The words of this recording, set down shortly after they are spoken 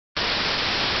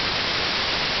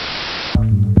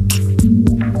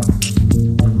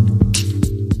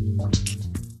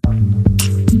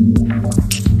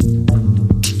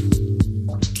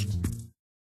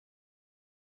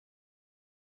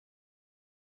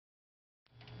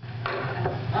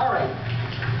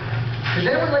Does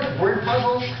anyone like word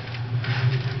puzzles?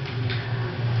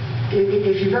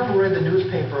 If you've ever read the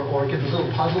newspaper or get those little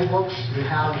puzzle books, you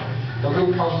have the little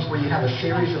puzzles where you have a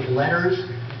series of letters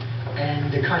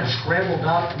and they're kind of scrambled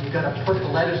up and you've got to put the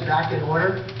letters back in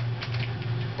order.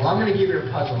 Well, I'm going to give you a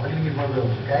puzzle. I'm going to give you one of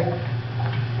those, okay?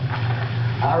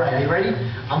 All right, are you ready?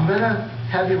 I'm going to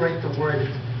have you write the word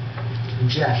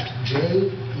jest,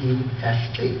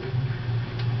 J-E-S-T.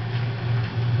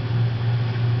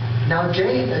 Now,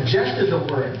 jest is a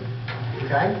word,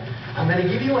 okay? I'm going to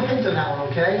give you a hint on that one,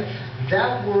 okay?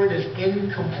 That word is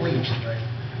incomplete.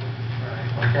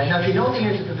 Okay, now if you know the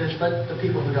answer to this, let the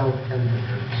people who don't have the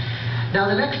answer. Now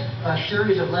the next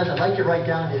series of letters I'd like you to write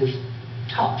down is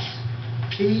TUPS.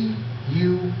 T-U-P-S.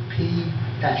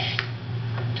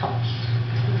 TUPS.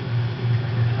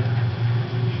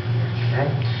 Okay.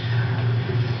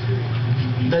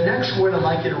 The next word I'd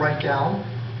like you to write down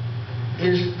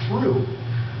is through.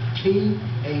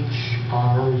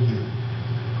 T-H-R-U.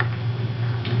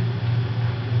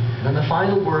 And then the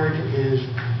final word is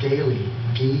daily,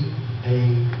 D-A-I-L-Y.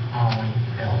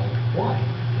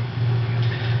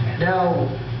 Now,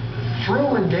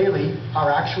 through and daily are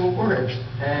actual words,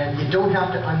 and you don't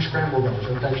have to unscramble those,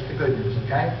 so that's the good news,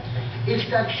 okay? It's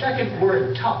that second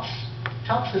word, TUPS.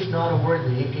 TUPS is not a word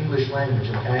in the English language,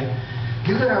 okay?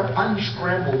 You're going to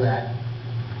unscramble that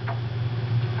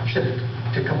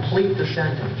to complete the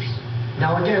sentence.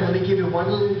 Now again, let me give you one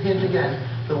little hint again.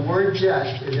 The word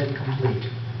jest is incomplete.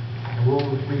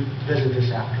 We'll revisit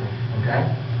this after, okay?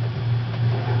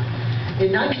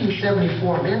 In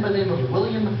 1974, a man by the name of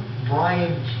William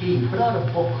Brian Key put out a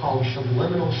book called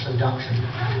Subliminal Seduction.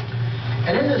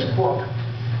 And in this book,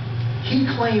 he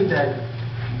claimed that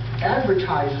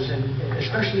advertisers, and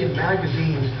especially in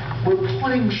magazines, were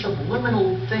putting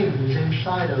subliminal things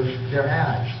inside of their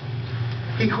ads.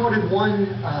 He quoted one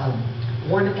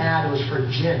ad. It was for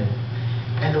gin,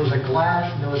 and there was a glass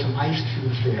and there was some ice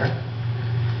cubes there.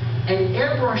 And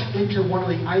airbrushed into one of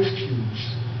the ice cubes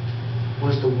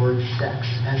was the word sex,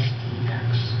 S-E-X.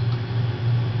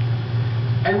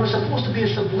 And it was supposed to be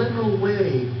a subliminal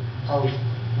way of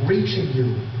reaching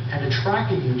you and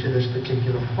attracting you to this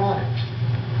particular product.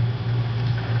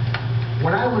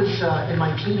 When I was in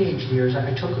my teenage years,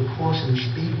 I took a course in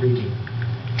speed reading.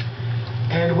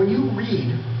 And when you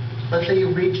read, let's say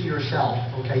you read to yourself,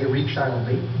 okay, you read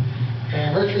silently,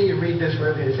 and let's say you read this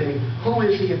where they say, who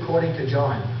is he according to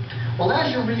John? Well,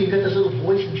 as you're reading, you get this little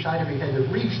voice inside of your head that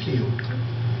reads to you.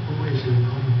 Who is he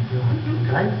according to John?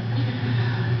 Okay?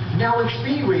 Now, in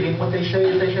speed reading, what they say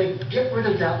is get rid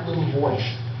of that little voice.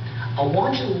 I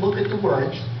want you to look at the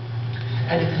words,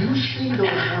 and if you see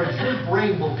those words, your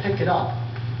brain will pick it up.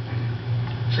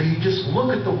 So you just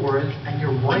look at the words, and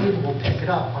your brain will pick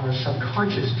it up on a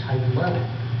subconscious type level.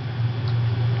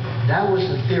 That was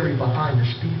the theory behind the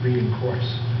speed reading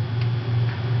course.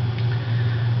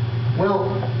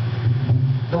 Well,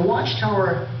 the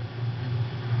Watchtower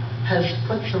has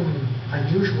put some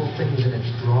unusual things in its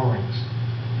drawings.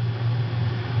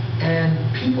 And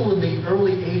people in the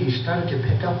early 80s started to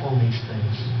pick up on these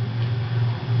things.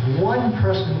 One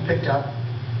person who picked up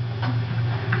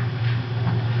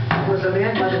was a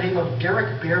man by the name of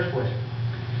Derek Barefoot.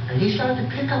 And he started to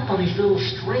pick up on these little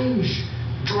strange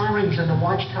drawings in the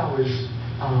Watchtower's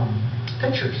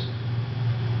pictures.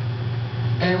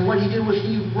 And what he did was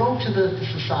he wrote to the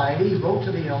society, he wrote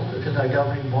to the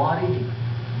governing body, he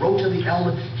wrote to the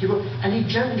elder, and he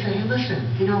gently said, hey, listen,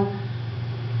 you know,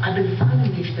 I've been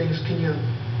finding these things, can you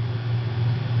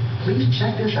please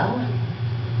check this out?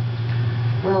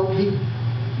 Well, they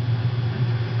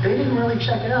didn't really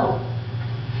check it out,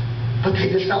 but they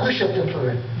just fellowshipped him for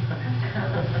it.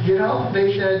 You know,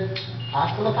 they said,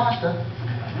 hasta la pasta.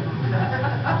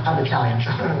 I'm Italian, so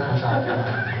that's how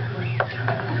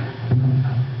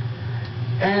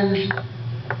And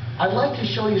I'd like to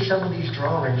show you some of these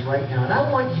drawings right now. And I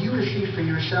want you to see for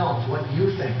yourselves what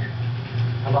you think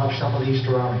about some of these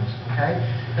drawings, okay?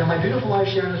 Now, my beautiful wife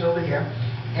Sharon is over here.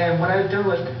 And what I've done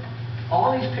was,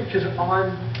 all these pictures are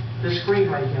on the screen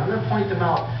right here. I'm going to point them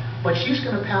out. But she's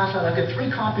going to pass out, I've got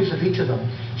 3 copies of each of them.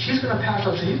 She's going to pass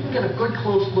out so you can get a good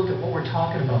close look at what we're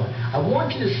talking about. I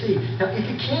want you to see. Now, if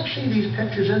you can't see these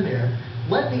pictures in there,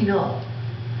 let me know.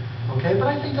 Okay, but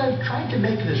I think I've tried to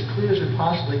make it as clear as we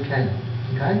possibly can.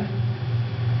 Okay?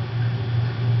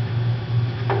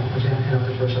 Let's hand up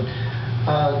the first one.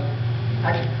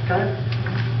 Actually, can I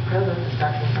have the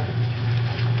stack for a second?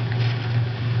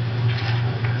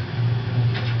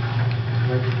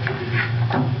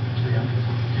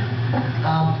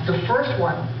 The first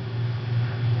one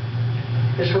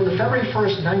is from the February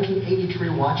 1st, 1983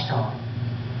 Watchtower.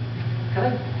 Can I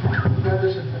grab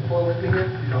this and pull it with me here?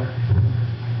 No.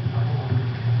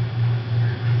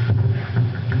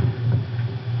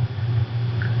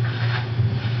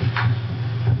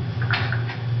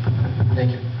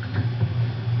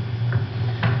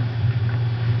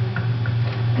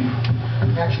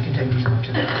 actually can take these out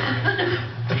today.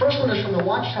 The first one is from the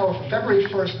Watchtower for February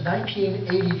 1st,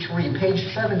 1983, page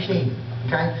 17.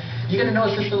 Okay? You're going to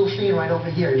notice this little scene right over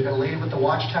here. You've got a lady with the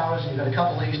watchtowers, and you've got a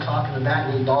couple ladies talking in the back,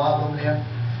 a little dog over there.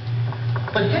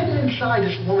 But hidden inside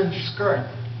this woman's skirt,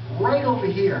 right over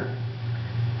here,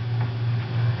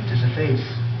 there's a face.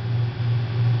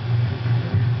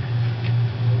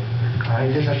 All right,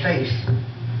 there's a face.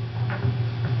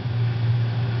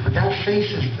 That face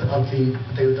is of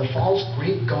the false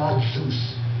Greek god Zeus.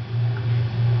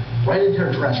 Right in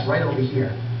her dress, right over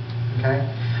here. Okay?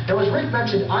 Now, as Rick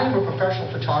mentioned, I am a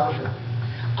professional photographer.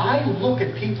 I look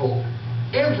at people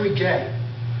every day.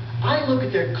 I look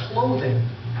at their clothing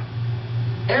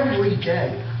every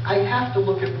day. I have to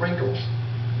look at wrinkles.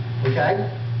 Okay?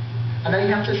 And I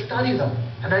have to study them.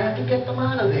 And I have to get them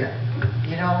out of there.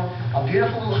 You know, a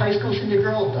beautiful little high school senior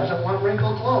girl doesn't want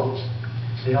wrinkled clothes.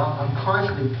 See, I'm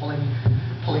constantly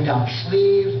pulling down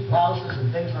sleeves, blouses,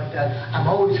 and things like that. I'm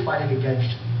always fighting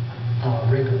against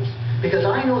wrinkles. Because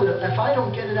I know that if I don't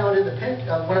get it out in the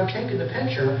when I'm taking the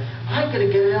picture, I got to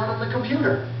get it out on the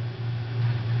computer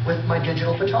with my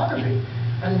digital photography.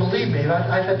 And believe me,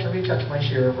 I've had to retouch my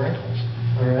share of wrinkles.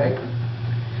 All right?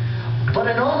 But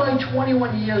in all my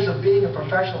 21 years of being a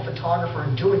professional photographer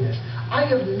and doing this, I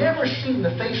have never seen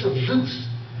the face of Zeus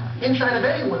inside of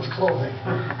anyone's clothing.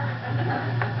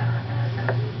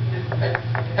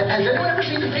 Has anyone ever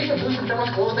seen the face of Zeus in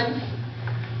someone's clothing?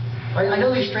 I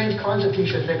know these strange kinds of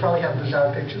t-shirts, they probably have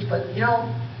bizarre pictures, but you know.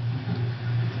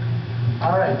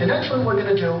 All right, the next one we're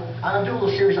going to do, I'm doing a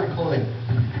little series on clothing.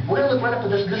 We're going to look right up at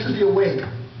this. This is the Awake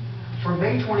for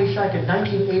May 22nd,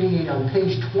 1988 on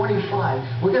page 25.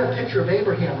 We got a picture of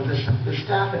Abraham with his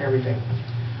staff and everything.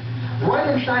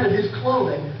 Right inside of his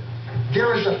clothing,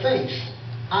 there is a face.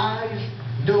 Eyes,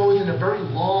 nose, and a very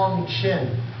long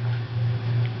chin.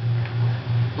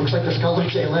 Looks like the skull of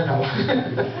Jay Leno.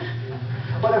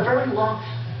 But a very long...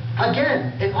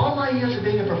 Again, in all my years of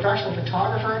being a professional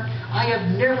photographer, I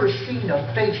have never seen a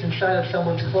face inside of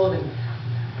someone's clothing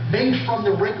made from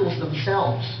the wrinkles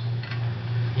themselves.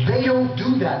 They don't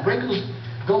do that. Wrinkles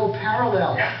go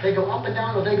parallel. They go up and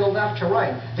down, or they go left to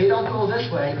right. They don't go this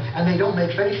way, and they don't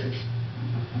make faces.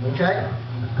 Okay?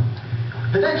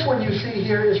 The next one you see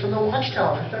here is from the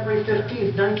Watchtower, February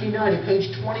 15th, 1990, page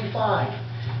 25.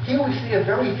 Here we see a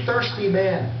very thirsty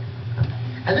man.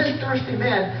 And this thirsty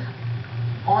man,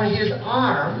 on his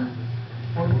arm,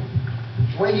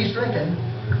 the way he's drinking,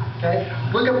 okay,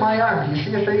 look at my arm. Do you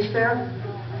see a face there?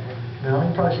 No,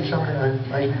 you probably see something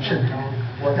I should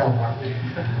work out more.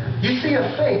 You see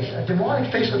a face, a demonic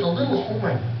face with a little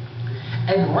horn.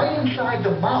 And right inside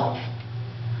the mouth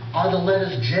are the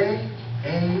letters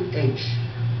J-A-H.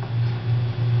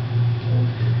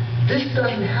 This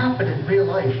doesn't happen in real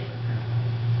life.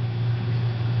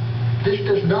 This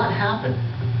does not happen.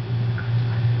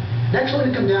 Next one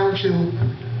to come down to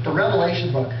the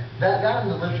Revelation book. That and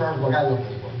the Live Forever book. I love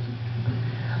those books.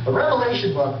 The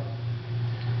Revelation book,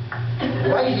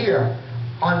 right here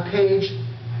on page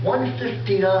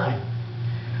 159,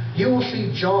 you will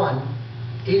see John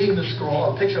eating the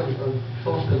scroll. A picture of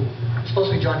supposed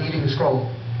to be John eating the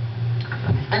scroll,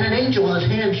 and an angel with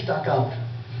his hand stuck out.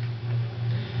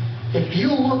 If you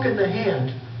look in the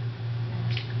hand,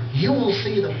 you will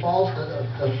see the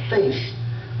face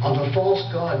of the false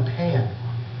god Pan.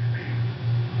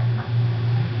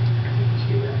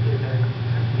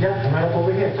 Yeah, and right up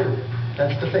over here too.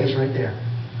 That's the face right there.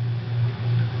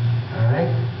 All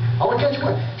right. Oh, and guess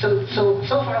what? So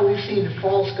far we've seen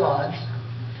false gods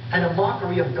and a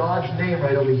mockery of God's name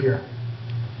right over here.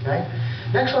 Okay.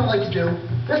 Next one I'd like to do.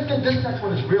 This next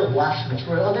one is real blasphemous.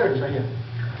 Oh, there it is right here.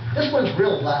 This one's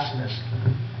real blasphemous.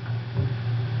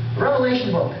 The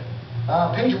Revelation book,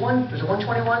 page 1. Is it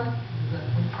 121?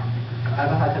 I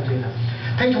don't know how to say that.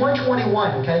 Page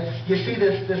 121, okay? You see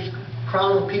this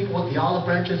crowd of people with the olive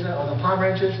branches or the palm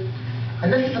branches?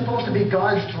 And this is supposed to be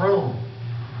God's throne.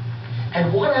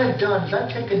 And what I've done is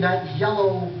I've taken that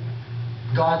yellow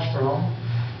God's throne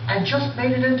and just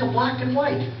made it into black and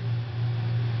white.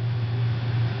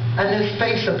 And his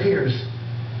face appears.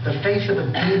 The face of a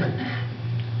demon.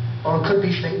 Or it could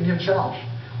be Satan himself,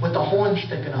 with the horn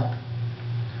sticking up.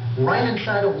 Right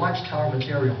inside of Watchtower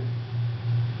material.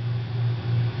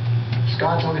 It's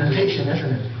God's organization,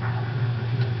 isn't it?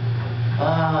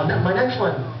 My next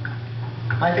one,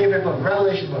 my favorite book,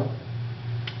 Revelation book,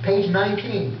 page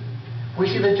 19. We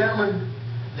see the gentleman,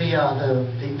 the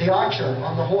archer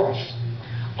on the horse.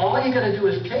 All you got to do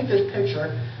is take this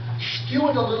picture, skew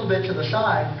it a little bit to the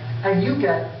side, and you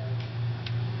get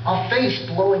a face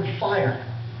blowing fire.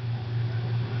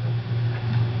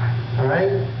 All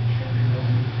right?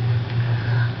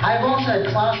 I've also had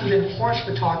classes in horse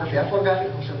photography. I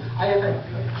have had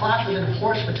classes in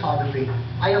horse photography.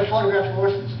 I have photographed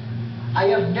horses. I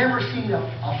have never seen a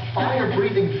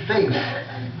fire-breathing face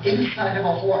inside of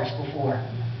a horse before.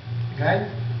 Okay?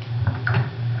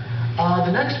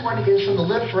 The next one is from the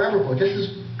Live Forever book. This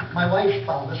is, my wife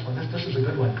found this one. This is a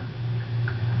good one.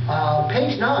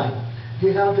 Page 9.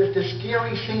 You have this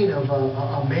scary scene of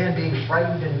a man being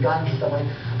frightened and guns and stuff like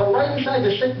that. But right inside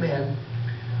the sick man,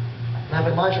 and I've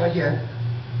enlarged right here,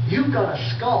 you've got a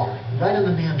skull right on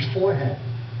the man's forehead.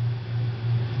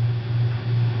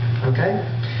 Okay?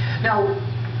 Now,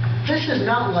 this is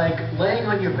not like laying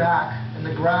on your back in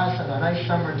the grass on a nice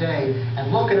summer day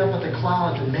and looking up at the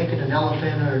clouds and making an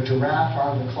elephant or a giraffe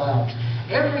out of the clouds.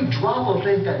 Every drop of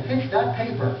ink that hits that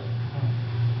paper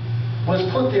was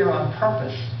put there on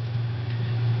purpose.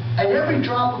 And every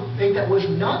drop of ink that was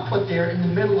not put there in the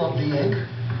middle of the ink,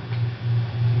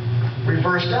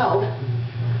 reversed out,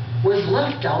 was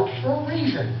left out for a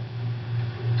reason.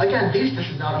 Again, this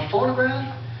is not a photograph.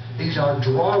 These are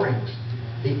drawings.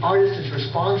 The artist is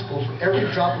responsible for every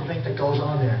drop of ink that goes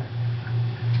on there.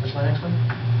 What's my next one?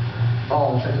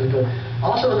 Oh, that's really good.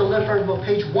 Also in the Live Forever book,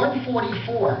 page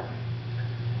 144.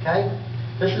 Okay?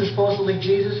 This is supposedly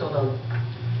Jesus, although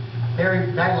Mary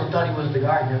Magdalene thought he was the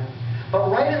gardener. But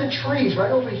right in the trees,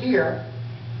 right over here,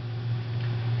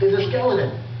 is a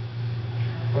skeleton.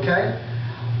 Okay?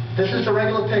 This is the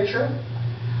regular picture.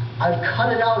 I've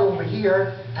cut it out over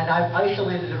here, and I've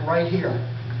isolated it right here.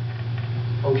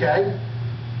 Okay?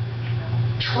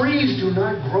 Trees do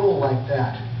not grow like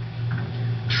that.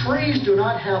 Trees do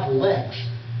not have legs.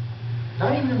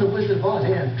 Not even in the Wizard of Oz,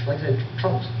 they have, like they have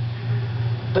trunks.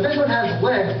 But this one has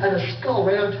legs and a skull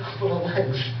right on top of the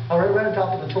legs, or right on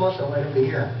top of the torso, right over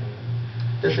here.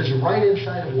 This is right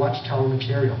inside of Watchtower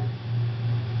material.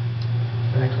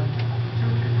 Next one.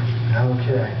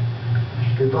 Okay.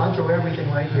 We've gone through everything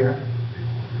right here.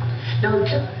 Now,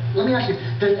 let me ask you,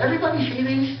 does everybody see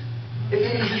these?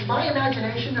 Is this my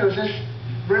imagination, or is this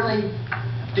really...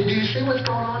 Do you see what's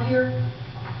going on here?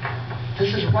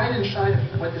 This is right inside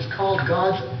of what is called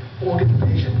God's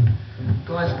organization.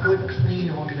 God's good,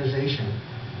 clean organization.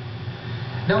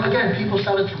 Now, again, people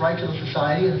started to write to the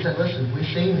society and said, listen, we've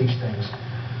seen these things.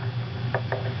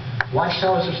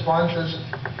 Watchtower's response is,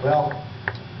 well,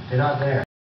 they're not there.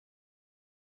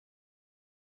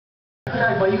 In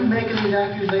fact, by you making these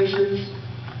accusations,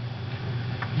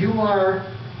 you are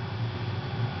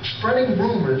spreading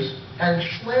rumors and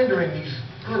slandering these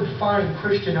good, fine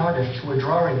Christian artists who are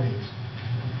drawing these.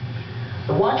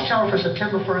 The Watchtower for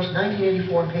September 1st,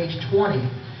 1984, on page 20,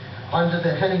 under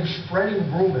the heading Spreading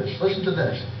Rumors. Listen to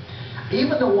this.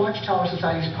 Even the Watchtower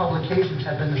Society's publications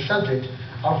have been the subject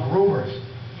of rumors.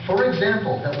 For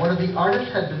example, that one of the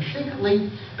artists had been secretly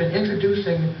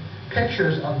introducing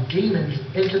pictures of demons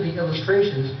into the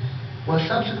illustrations was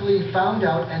subsequently found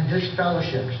out and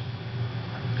disfellowshipped.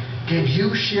 Did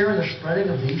you share in the spreading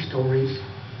of these stories?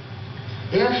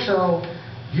 If so,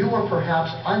 you were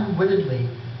perhaps unwittingly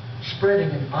spreading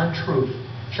an untruth,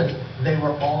 since they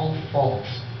were all false.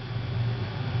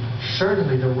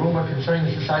 Certainly, the rumor concerning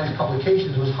the Society's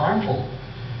publications was harmful,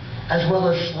 as well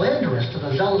as slanderous to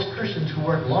the zealous Christians who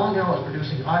worked long hours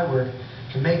producing artwork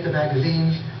to make the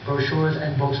magazines, brochures,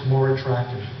 and books more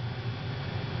attractive.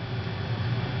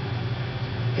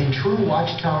 In true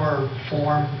Watchtower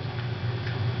form,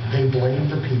 they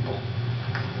blamed the people.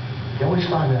 You always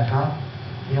find that, huh?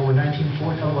 You know, when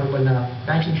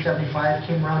 1975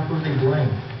 came around, who did they blame?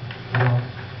 You know,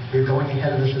 you're going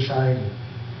ahead of the society.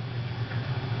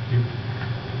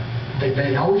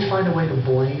 They always find a way to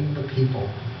blame the people.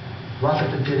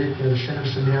 Rutherford did it, you know, the sin of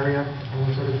Samaria, all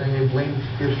that sort of thing. They blame,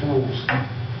 you're fools.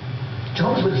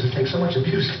 Jehovah's Witnesses take so much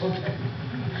abuse, don't they?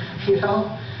 You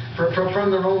know, from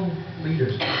their own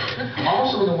leaders.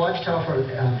 Also in the Watchtower for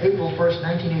April 1st,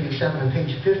 1987, on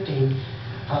page 15,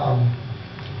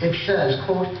 it says,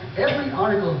 quote, every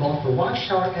article in both the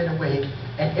Watchtower and Awake,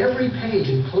 and every page,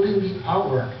 including the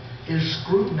artwork, is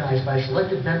scrutinized by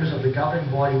selected members of the governing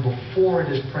body before it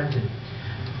is printed.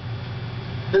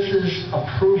 This is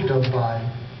approved of by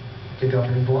the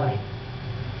governing body.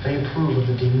 They approve of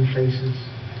the demon faces.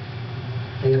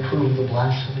 They approve of the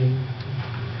blasphemy,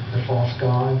 the false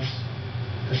gods,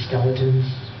 the skeletons.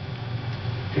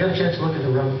 If you got a chance to look at the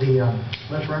Live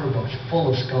Forever books, full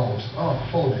of skulls. Oh,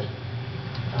 full of it.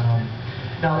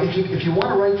 Now, if you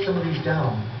want to write some of these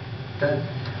down, that,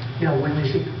 you know, when you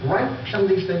see, write some of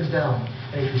these things down.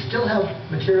 And if you still have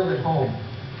material at home,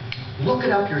 look it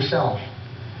up yourself.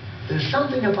 There's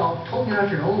something about pulling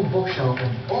out your own bookshelf and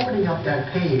opening up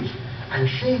that page and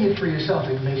seeing it for yourself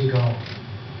that makes you go,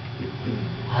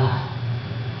 ah.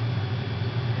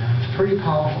 Yeah. It's pretty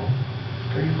powerful.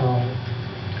 Pretty powerful.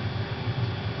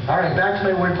 All right, back to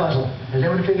my word puzzle. Has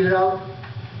anyone figured it out?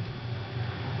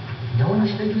 No one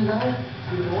has figured it out?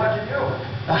 We've been watching you.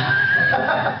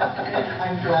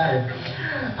 I'm glad.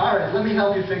 All right, let me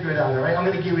help you figure it out, all right? I'm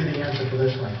going to give you the answer for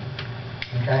this one,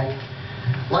 okay?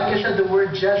 Like I said, the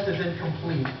word just is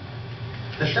incomplete.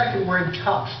 The second word,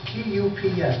 tups,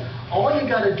 T-U-P-S. All you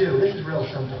got to do, this is real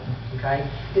simple, okay,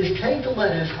 is take the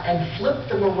letters and flip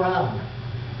them around.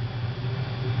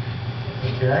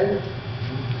 Okay?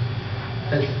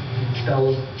 That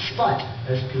spells sput,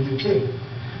 S-P-U-T.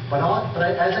 But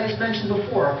as I mentioned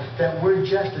before, that word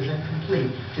just is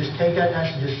incomplete. Just take that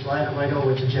S and just slide it right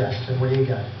over to just. And what do you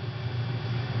got?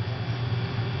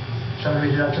 Someone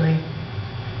read it out to me?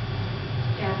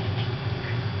 Just.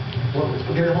 Well,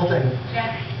 give me the whole thing.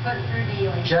 Just put through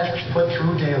daily. Just put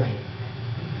through daily.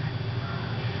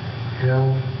 You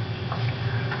know,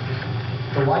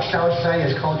 the Watchtower Society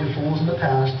has called you fools in the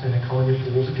past, and they're calling you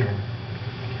fools again.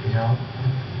 You know?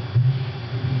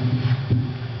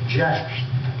 Just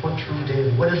put through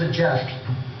daily. What is a jest?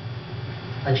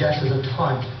 A jest is a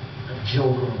taunt, a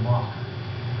joke, or a mock.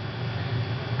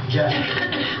 Just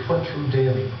put through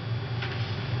daily.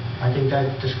 I think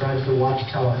that describes the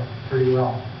Watchtower pretty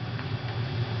well.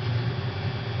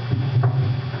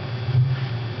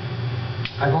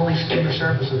 I've only skimmed the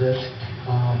surface of this.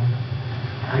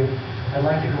 I'd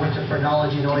like to go into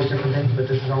phrenology and all these different things, but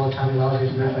this is all the time allows me.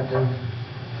 As a matter of fact, I'm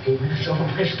 8 minutes over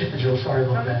my schedule. Sorry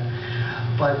about that.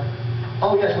 But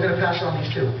oh yes, we're going to pass around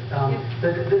these two.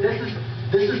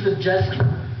 This is the jest.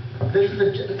 This is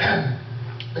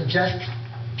the jest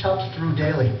tups through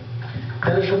daily.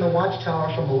 That is from the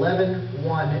Watchtower from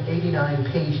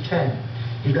 11/1/89, page 10.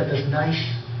 You've got this nice,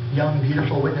 young,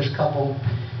 beautiful witness couple,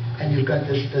 and you've got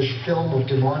this film of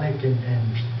demonic and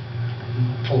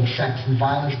full of sex and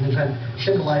violence, and they've had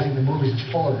symbolizing the movies. It's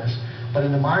full of this. But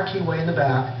in the marquee way in the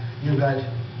back, you've got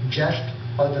just.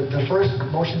 The first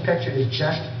motion picture is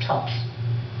Just Tups.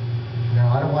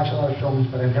 Now, I don't watch a lot of films,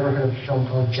 but I've never heard of a film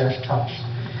called Just Tups.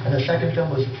 And the second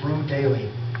film was Through Daily.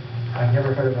 I've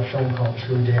never heard of a film called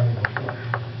Through Daily before.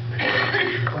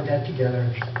 Put that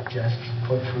together, Just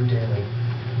put Through Daily.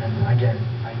 And again,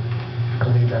 I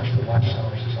believe that's the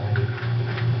Watchtower Society.